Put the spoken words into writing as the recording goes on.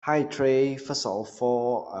Hi Trey, first of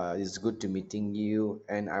all, it's good to meeting you,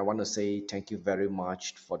 and I want to say thank you very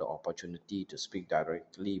much for the opportunity to speak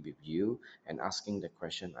directly with you and asking the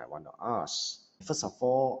question I want to ask. First of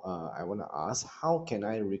all, I want to ask how can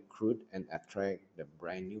I recruit and attract the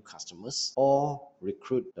brand new customers or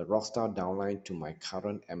recruit the Rockstar downline to my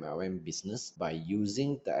current MLM business by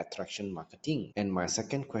using the attraction marketing? And my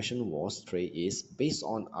second question was, Trey, is based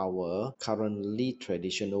on our currently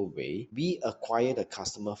traditional way, we acquire the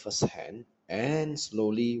customer firsthand and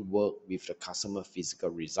slowly work with the customer physical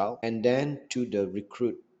result and then to the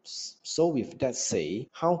recruit. So with that say,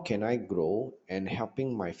 how can I grow and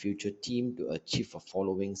helping my future team to achieve a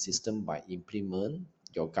following system by implement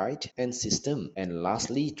your guide and system? And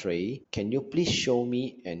lastly, Trey, can you please show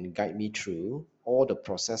me and guide me through all the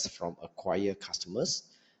process from acquire customers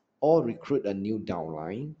or recruit a new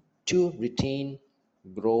downline to retain,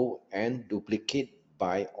 grow, and duplicate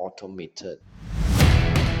by automated?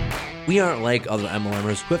 We aren't like other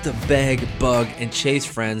MLMers who have to beg, bug, and chase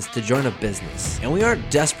friends to join a business. And we aren't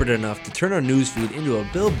desperate enough to turn our newsfeed into a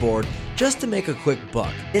billboard just to make a quick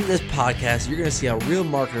buck. In this podcast, you're going to see how real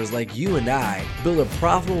marketers like you and I build a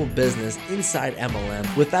profitable business inside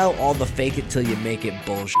MLM without all the fake it till you make it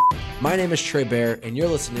bullshit. My name is Trey Bear, and you're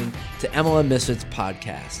listening to MLM Misfits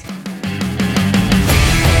Podcast.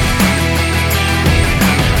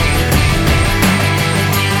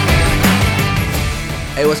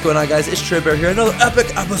 Hey, what's going on, guys? It's Trey Bear here. Another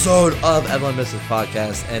epic episode of MLM Misfits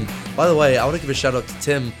Podcast. And by the way, I want to give a shout out to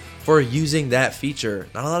Tim for using that feature.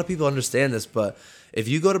 Not a lot of people understand this, but if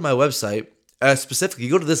you go to my website, specifically,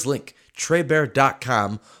 you go to this link,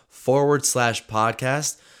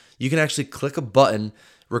 treybear.com/podcast, you can actually click a button,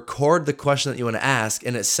 record the question that you want to ask,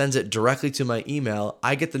 and it sends it directly to my email.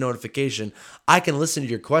 I get the notification. I can listen to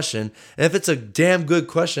your question. And if it's a damn good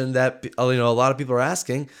question that a lot of people are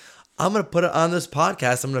asking, I'm going to put it on this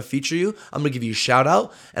podcast. I'm going to feature you. I'm going to give you a shout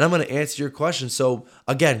out and I'm going to answer your question. So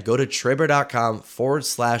again, go to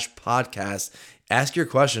treybear.com/podcast, ask your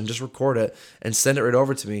question, just record it and send it right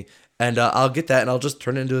over to me. And I'll get that and I'll just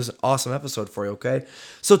turn it into an awesome episode for you. Okay.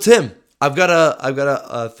 So Tim, I've got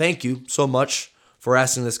to thank you so much for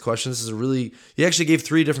asking this question. This is you actually gave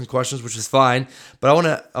 3 different questions, which is fine, but I want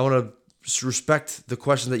to respect the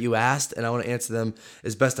question that you asked and I want to answer them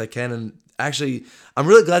as best I can. And actually, I'm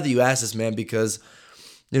really glad that you asked this, man, because,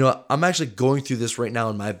 I'm actually going through this right now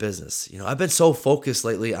in my business. I've been so focused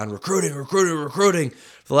lately on recruiting for the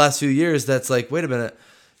last few years that's like, wait a minute,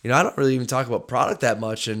 I don't really even talk about product that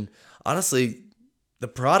much. And honestly, the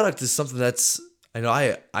product is something that's,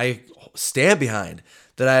 I stand behind,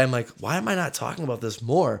 that I am like, why am I not talking about this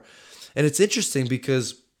more? And it's interesting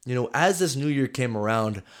because, as this new year came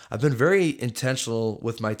around, I've been very intentional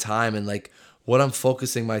with my time and like what I'm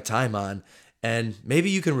focusing my time on. And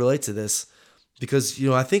maybe you can relate to this because,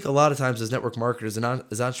 I think a lot of times as network marketers and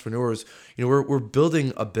as entrepreneurs, we're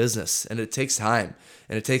building a business and it takes time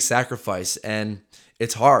and it takes sacrifice and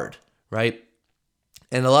it's hard, right?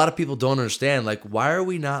 And a lot of people don't understand, like, why are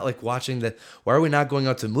we not like why are we not going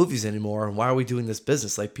out to movies anymore? And why are we doing this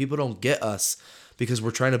business? Like, people don't get us because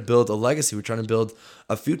we're trying to build a legacy. We're trying to build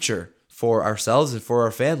a future for ourselves and for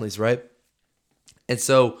our families, right? And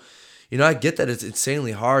so, I get that it's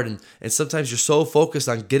insanely hard. And sometimes you're so focused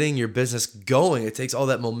on getting your business going. It takes all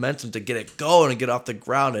that momentum to get it going and get off the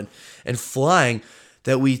ground and flying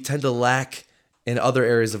that we tend to lack in other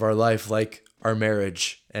areas of our life, like our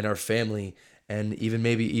marriage and our family and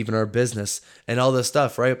maybe even our business and all this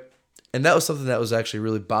stuff, right? And that was something that was actually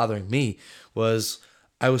really bothering me was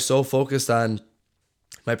I was so focused on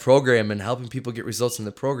my program and helping people get results in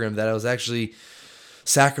the program that I was actually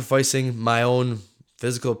sacrificing my own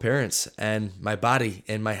physical appearance and my body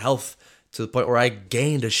and my health to the point where I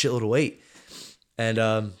gained a shitload of weight. And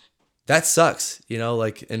that sucks,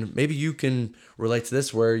 and maybe you can relate to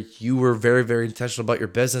this where you were very, very intentional about your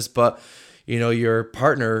business, but your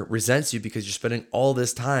partner resents you because you're spending all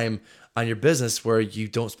this time on your business where you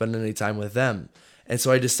don't spend any time with them. And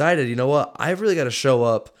so I decided, you know what, I've really got to show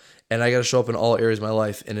up and I got to show up in all areas of my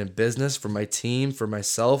life and in business, for my team, for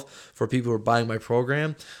myself, for people who are buying my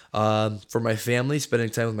program, for my family, spending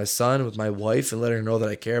time with my son, with my wife, and letting her know that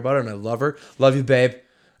I care about her and I love her. Love you, babe.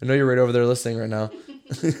 I know you're right over there listening right now.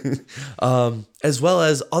 As well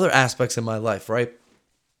as other aspects in my life, right?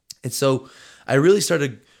 And so I really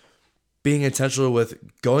started being intentional with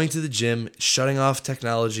going to the gym, shutting off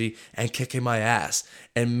technology, and kicking my ass,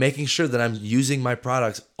 and making sure that I'm using my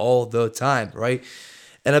products all the time, right?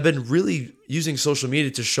 And I've been really using social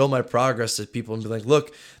media to show my progress to people and be like,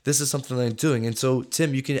 look, this is something that I'm doing. And so,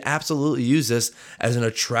 Tim, you can absolutely use this as an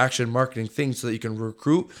attraction marketing thing so that you can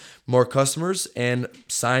recruit more customers and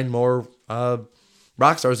sign more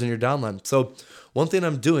rock stars in your downline. So one thing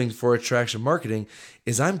I'm doing for attraction marketing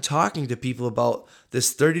is I'm talking to people about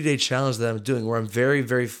this 30-day challenge that I'm doing, where I'm very,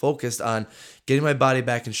 very focused on getting my body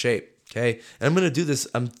back in shape. Okay. And I'm going to do this.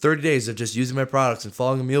 I'm 30 days of just using my products and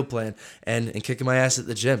following a meal plan and kicking my ass at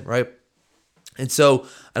the gym. Right. And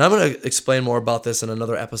I'm going to explain more about this in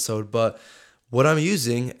another episode, but what I'm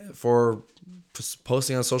using for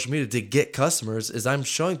posting on social media to get customers is I'm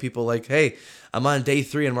showing people like, hey, I'm on day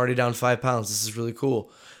 3 and I'm already down 5 pounds. This is really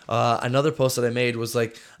cool. Another post that I made was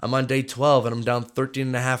like, I'm on day 12 and I'm down 13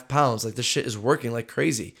 and a half pounds. Like, this shit is working like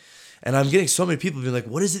crazy. And I'm getting so many people being like,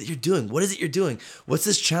 what is it you're doing? What is it you're doing? What's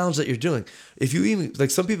this challenge that you're doing? If you even, like,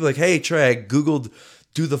 some people are like, hey, Trey, I Googled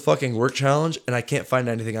do the fucking work challenge and I can't find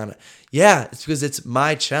anything on it. Yeah, it's because it's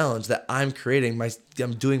my challenge that I'm creating,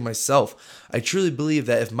 I'm doing myself. I truly believe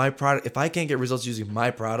that if I can't get results using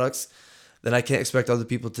my products, then I can't expect other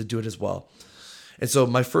people to do it as well. And so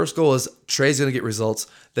my first goal is Trey's going to get results,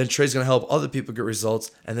 then Trey's going to help other people get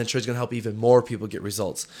results, and then Trey's going to help even more people get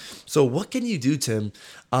results. So what can you do, Tim,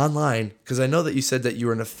 online? Because I know that you said that you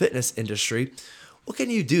were in the fitness industry. What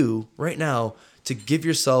can you do right now to give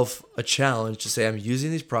yourself a challenge to say, I'm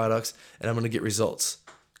using these products and I'm going to get results?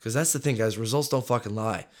 Because that's the thing, guys. Results don't fucking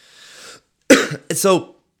lie. And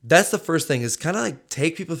so that's the first thing, is kind of like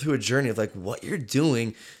take people through a journey of like what you're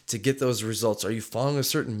doing to get those results. Are you following a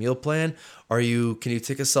certain meal plan? Can you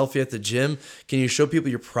take a selfie at the gym? Can you show people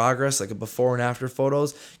your progress, like a before and after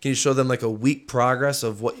photos? Can you show them like a week progress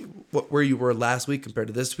of where you were last week compared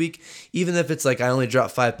to this week? Even if it's like, I only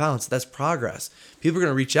dropped 5 pounds, that's progress. People are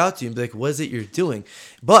going to reach out to you and be like, what is it you're doing?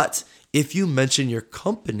 But if you mention your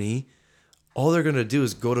company, all they're going to do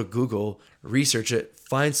is go to Google, research it,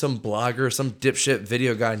 find some blogger, some dipshit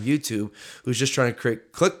video guy on YouTube who's just trying to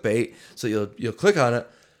create clickbait. So you'll click on it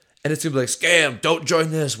and it's going to be like, scam, don't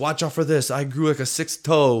join this, watch out for this. I grew like a 6th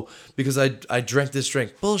toe because I drank this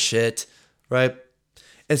drink. Bullshit, right?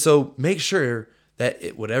 And so make sure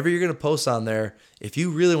that whatever you're going to post on there, if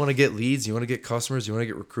you really want to get leads, you want to get customers, you want to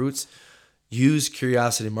get recruits, use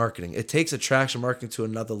curiosity marketing. It takes attraction marketing to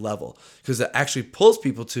another level because it actually pulls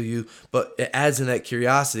people to you, but it adds in that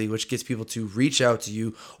curiosity, which gets people to reach out to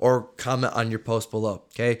you or comment on your post below.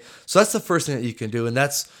 Okay. So that's the first thing that you can do. And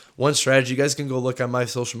that's one strategy. You guys can go look on my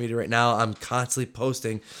social media right now. I'm constantly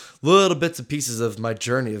posting little bits and pieces of my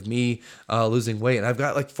journey of me losing weight. And I've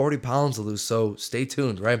got like 40 pounds to lose. So stay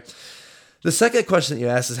tuned, right? The second question that you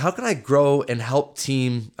asked is, how can I grow and help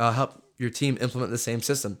your team implement the same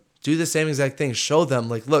system? Do the same exact thing. Show them,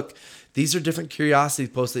 like, look, these are different curiosity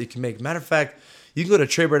posts that you can make. Matter of fact, you can go to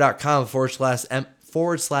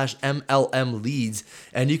treybear.com/MLM leads,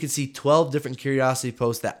 and you can see 12 different curiosity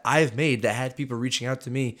posts that I've made that had people reaching out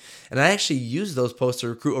to me. And I actually used those posts to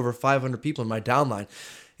recruit over 500 people in my downline.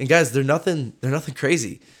 And guys, they're nothing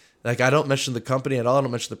crazy. Like, I don't mention the company at all. I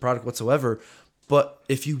don't mention the product whatsoever. But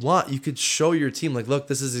if you want, you could show your team, like, look,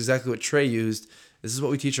 this is exactly what Trey used. This is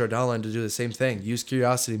what we teach our downline to do, the same thing. Use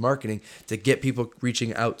curiosity marketing to get people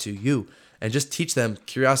reaching out to you, and just teach them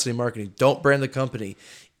curiosity marketing. Don't brand the company.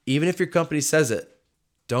 Even if your company says it,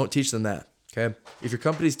 don't teach them that. Okay. If your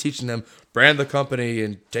company's teaching them brand the company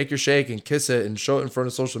and take your shake and kiss it and show it in front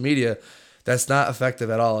of social media, that's not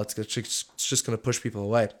effective at all. It's just going to push people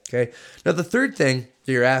away. Okay. Now, the third thing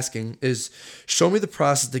that you're asking is, show me the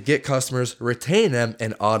process to get customers, retain them,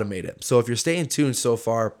 and automate it. So if you're staying tuned so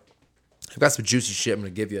far, I've got some juicy shit I'm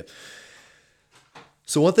going to give you.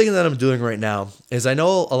 So one thing that I'm doing right now is, I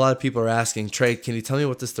know a lot of people are asking, Trey, can you tell me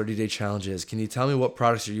what this 30-day challenge is? Can you tell me what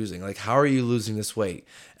products you're using? Like, how are you losing this weight?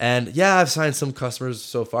 And yeah, I've signed some customers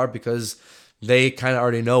so far because they kind of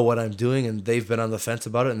already know what I'm doing and they've been on the fence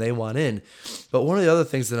about it and they want in. But one of the other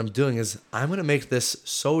things that I'm doing is I'm going to make this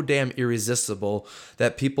so damn irresistible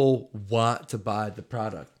that people want to buy the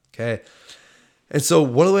product. Okay. And so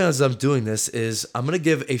one of the ways I'm doing this is I'm going to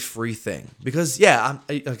give a free thing, because I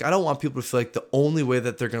don't want people to feel like the only way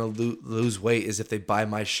that they're going to lose weight is if they buy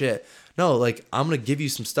my shit. No, like, I'm going to give you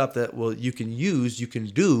some stuff that you can use, you can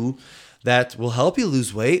do, that will help you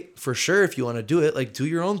lose weight for sure. If you want to do it, like, do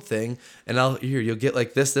your own thing, and you'll get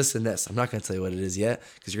like this, and this. I'm not going to tell you what it is yet,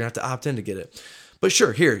 because you're going to have to opt in to get it. But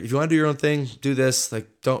sure, here, if you want to do your own thing, do this. Like,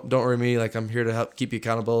 don't worry me. Like, I'm here to help keep you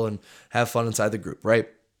accountable and have fun inside the group, right?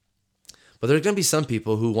 But there's going to be some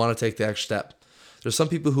people who want to take the extra step. There's some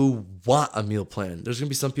people who want a meal plan. There's going to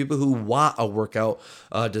be some people who want a workout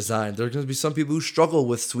design. There's going to be some people who struggle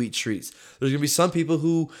with sweet treats. There's going to be some people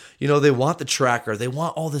who, they want the tracker. They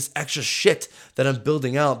want all this extra shit that I'm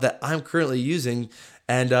building out that I'm currently using.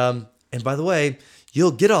 And by the way, you'll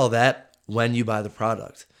get all that when you buy the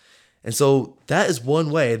product. And so that is one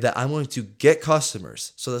way that I'm going to get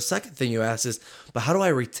customers. So the second thing you ask is, but how do I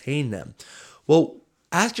retain them? Well,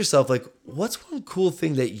 ask yourself, like, what's one cool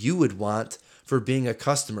thing that you would want for being a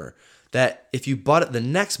customer that if you bought it the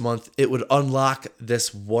next month, it would unlock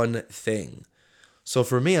this one thing? So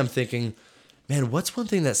for me, I'm thinking, man, what's one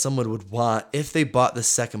thing that someone would want if they bought the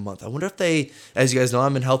second month? I wonder if they, as you guys know,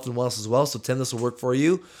 I'm in health and wellness as well. So Tim, this will work for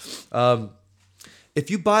you. If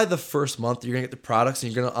you buy the first month, you're going to get the products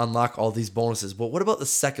and you're going to unlock all these bonuses. But what about the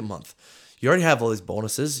second month? You already have all these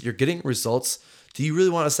bonuses. You're getting results. Do you really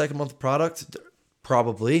want a second month product?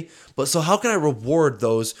 Probably. But so how can I reward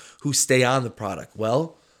those who stay on the product?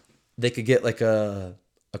 Well, they could get like a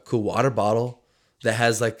cool water bottle that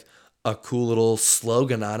has like a cool little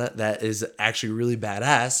slogan on it that is actually really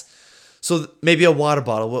badass. So maybe a water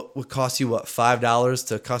bottle would cost you what, $5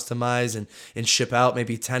 to customize and ship out,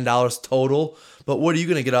 maybe $10 total. But what are you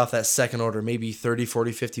going to get off that second order? Maybe 30,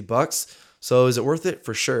 40, $50. So is it worth it?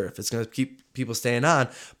 For sure. If it's going to keep people staying on,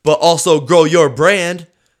 but also grow your brand,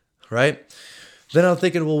 right? Then I'm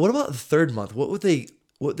thinking, well, what about the third month? What would they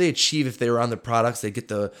achieve if they were on the products?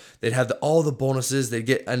 They'd have all the bonuses. They'd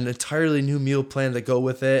get an entirely new meal plan that go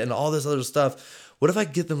with it and all this other stuff. What if I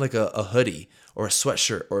get them like a hoodie or a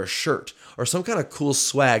sweatshirt or a shirt or some kind of cool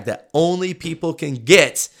swag that only people can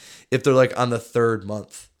get if they're like on the third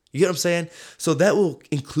month? You get what I'm saying? So that will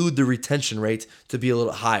include the retention rate to be a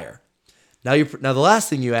little higher. Now the last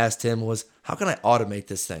thing you asked him was, how can I automate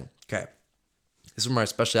this thing? Okay. This is where my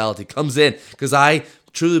specialty comes in, because I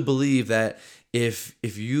truly believe that if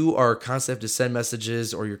you are constantly have to send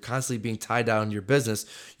messages or you're constantly being tied down in your business,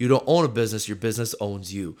 you don't own a business, your business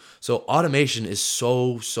owns you. So automation is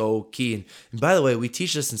so key. And by the way, we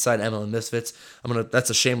teach this inside MLM Misfits. That's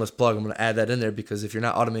a shameless plug. I'm gonna add that in there, because if you're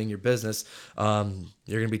not automating your business,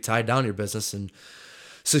 you're gonna be tied down in your business, and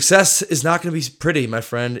success is not going to be pretty, my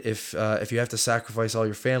friend, if you have to sacrifice all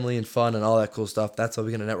your family and fun and all that cool stuff. That's how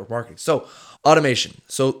we get into network marketing. So automation.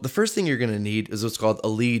 So the first thing you're going to need is what's called a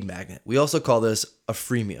lead magnet. We also call this a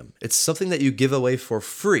freemium. It's something that you give away for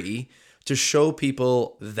free to show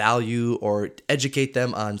people value or educate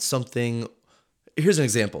them on something. Here's an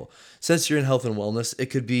example. Since you're in health and wellness,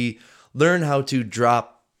 it could be learn how to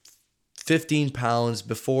drop 15 pounds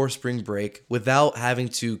before spring break without having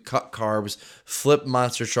to cut carbs, flip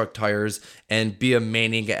monster truck tires, and be a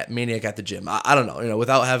maniac at the gym. I don't know,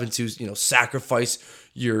 without having to, sacrifice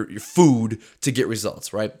your food to get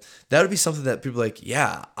results, right? That would be something that people are like,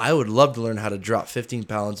 yeah, I would love to learn how to drop 15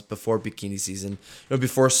 pounds before bikini season,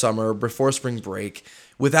 before summer, before spring break,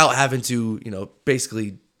 without having to,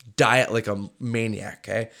 basically diet like a maniac,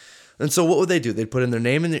 okay? And so what would they do? They'd put in their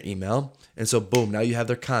name and their email. And so, boom, now you have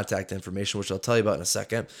their contact information, which I'll tell you about in a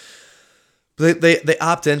second. But they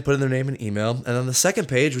opt in, put in their name and email. And on the second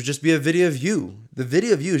page would just be a video of you. The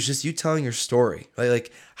video of you is just you telling your story.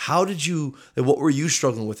 Like what were you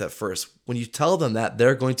struggling with at first? When you tell them that,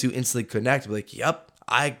 they're going to instantly connect. Be like, yep,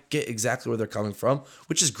 I get exactly where they're coming from,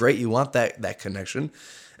 which is great. You want that connection.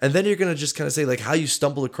 And then you're going to just kind of say like how you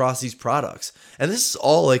stumbled across these products. And this is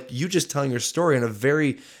all like you just telling your story in a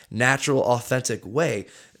very natural, authentic way.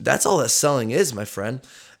 That's all that selling is, my friend.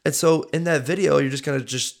 And so in that video, you're just going to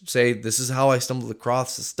just say, this is how I stumbled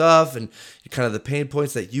across the stuff and kind of the pain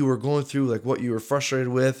points that you were going through, like what you were frustrated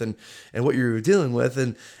with and what you were dealing with.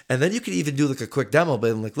 And then you could even do like a quick demo,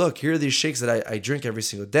 but like, look, here are these shakes that I drink every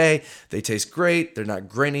single day. They taste great. They're not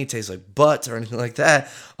grainy, taste like butt or anything like that.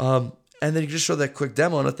 And then you just show that quick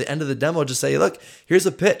demo. And at the end of the demo, just say, look, here's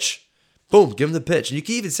a pitch. Boom, give them the pitch. And you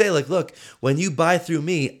can even say like, look, when you buy through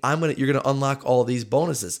me, you're going to unlock all these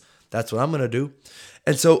bonuses. That's what I'm going to do.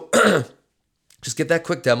 And so just get that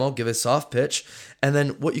quick demo, give a soft pitch. And then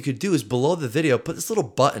what you could do is below the video, put this little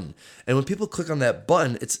button. And when people click on that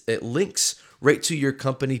button, it links right to your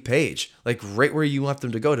company page, like right where you want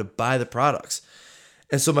them to go to buy the products.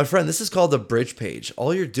 And so, my friend, this is called the bridge page.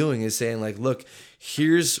 All you're doing is saying like, look,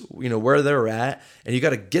 here's, where they're at, and you got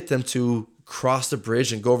to get them to cross the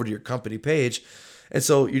bridge and go over to your company page. And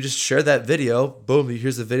so you just share that video. Boom,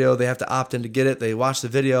 here's the video. They have to opt in to get it. They watch the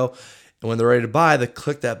video, and when they're ready to buy, they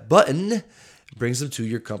click that button. It brings them to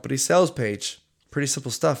your company sales page. Pretty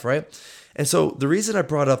simple stuff, right? And so the reason I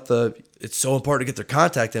brought up it's so important to get their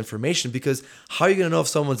contact information, because how are you going to know if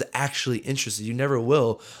someone's actually interested? You never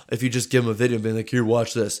will if you just give them a video and be like, here,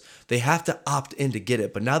 watch this. They have to opt in to get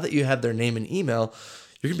it. But now that you have their name and email,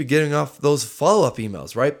 you're going to be getting off those follow-up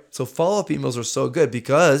emails, right? So follow-up emails are so good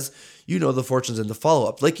because you know the fortunes in the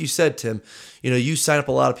follow-up. Like you said, Tim, you sign up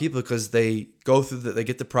a lot of people because they go through they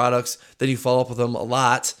get the products, then you follow up with them a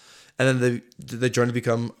lot, and then they join to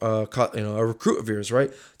become a recruit of yours,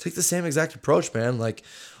 right? Take the same exact approach, man.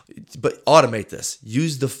 But automate this.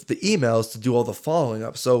 Use the emails to do all the following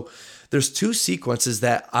up. So there's two sequences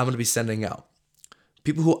that I'm going to be sending out.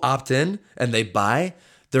 People who opt in and they buy,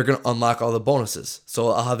 they're going to unlock all the bonuses. So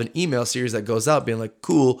I'll have an email series that goes out being like,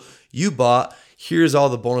 cool, you bought, here's all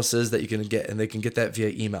the bonuses that you can get, and they can get that via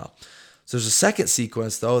email. So there's a second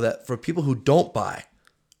sequence though, that for people who don't buy,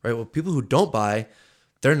 right? Well, people who don't buy,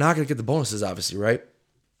 they're not going to get the bonuses, obviously, right?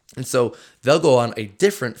 And so they'll go on a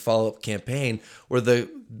different follow-up campaign where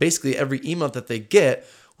basically every email that they get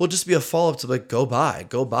will just be a follow-up to like, go buy,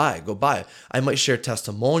 go buy, go buy. I might share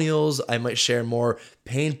testimonials. I might share more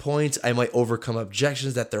pain points. I might overcome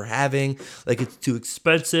objections that they're having, like it's too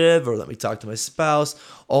expensive, or let me talk to my spouse.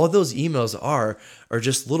 All of those emails are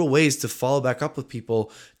just little ways to follow back up with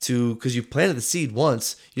people because you planted the seed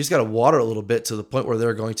once. You just got to water a little bit to the point where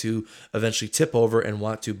they're going to eventually tip over and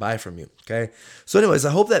want to buy from you. Okay. So anyways,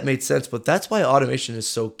 I hope that made sense, but that's why automation is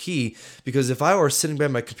so key, because if I were sitting by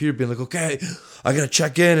my computer being like, okay, I got to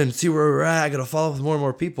check in and see where we're at, I got to follow up with more and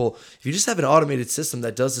more people. If you just have an automated system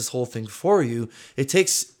that does this whole thing for you, it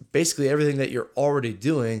takes basically everything that you're already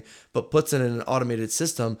doing, but puts it in an automated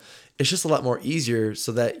system. It's just a lot more easier,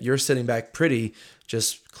 so that you're sitting back pretty,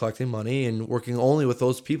 just collecting money and working only with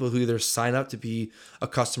those people who either sign up to be a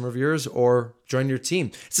customer of yours or join your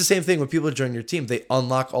team. It's the same thing when people join your team. They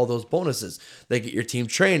unlock all those bonuses. They get your team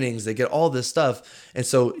trainings. They get all this stuff. And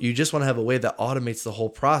so you just want to have a way that automates the whole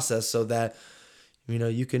process, so that you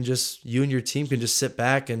and your team can just sit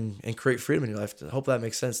back and create freedom in your life. I hope that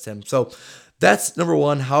makes sense, Tim. So that's number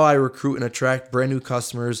one, how I recruit and attract brand new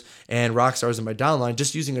customers and rock stars in my downline,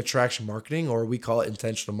 just using attraction marketing, or we call it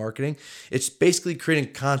intentional marketing. It's basically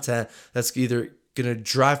creating content that's either going to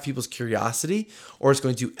drive people's curiosity, or it's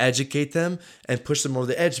going to educate them and push them over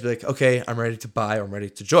the edge to be like, okay, I'm ready to buy, or I'm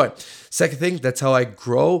ready to join. Second thing, that's how I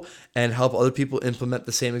grow and help other people implement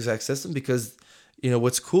the same exact system, because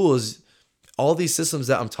what's cool is all these systems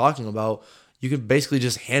that I'm talking about, you can basically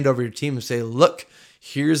just hand over your team and say, look,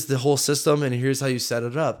 here's the whole system and here's how you set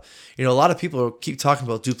it up. A lot of people keep talking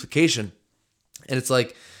about duplication, and it's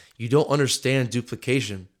like, you don't understand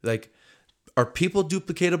duplication. Like, are people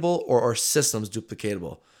duplicatable, or are systems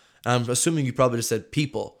duplicatable? I'm assuming you probably just said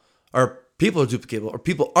people. Are people duplicatable, or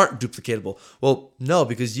people aren't duplicatable? Well, no,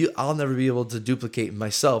 because I'll never be able to duplicate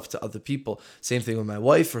myself to other people. Same thing with my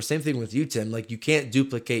wife, or same thing with you, Tim. Like, you can't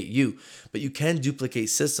duplicate you, but you can duplicate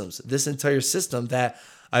systems. This entire system that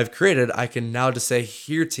I've created, I can now just say,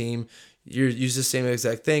 here, team, you use the same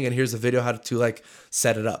exact thing, and here's a video how to like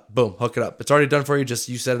set it up. Boom, hook it up. It's already done for you. Just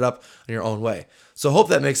you set it up in your own way. So I hope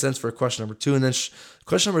that makes sense for question number 2. And then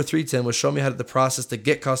question number 3, Tim, was show me how to the process to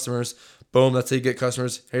get customers. Boom, that's how you get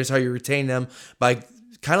customers. Here's how you retain them, by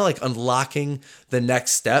kind of like unlocking the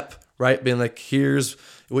next step, right? Being like, here's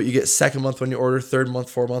what you get second month when you order, third month,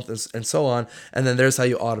 fourth month, and so on. And then there's how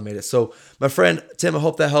you automate it. So my friend, Tim, I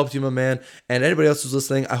hope that helped you, my man. And anybody else who's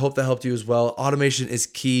listening, I hope that helped you as well. Automation is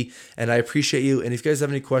key, and I appreciate you. And if you guys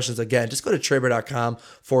have any questions, again, just go to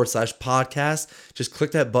tradebear.com/podcast. Just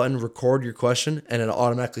click that button, record your question, and it'll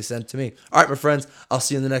automatically send it to me. All right, my friends, I'll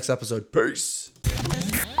see you in the next episode. Peace.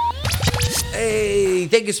 Hey,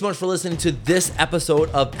 thank you so much for listening to this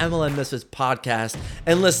episode of MLM Misfits Podcast.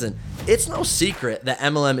 And listen, it's no secret that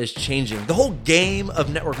MLM is changing. The whole game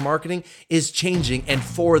of network marketing is changing, and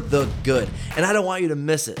for the good. And I don't want you to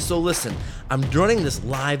miss it. So listen, I'm running this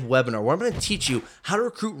live webinar where I'm going to teach you how to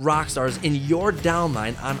recruit rock stars in your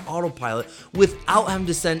downline on autopilot without having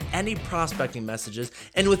to send any prospecting messages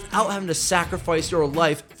and without having to sacrifice your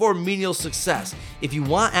life for menial success. If you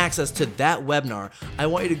want access to that webinar, I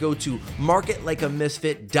want you to go to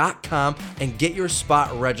marketlikeamisfit.com and get your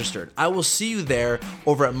spot registered. I will see you there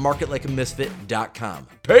over at marketlikeamisfit.com.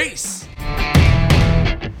 Peace!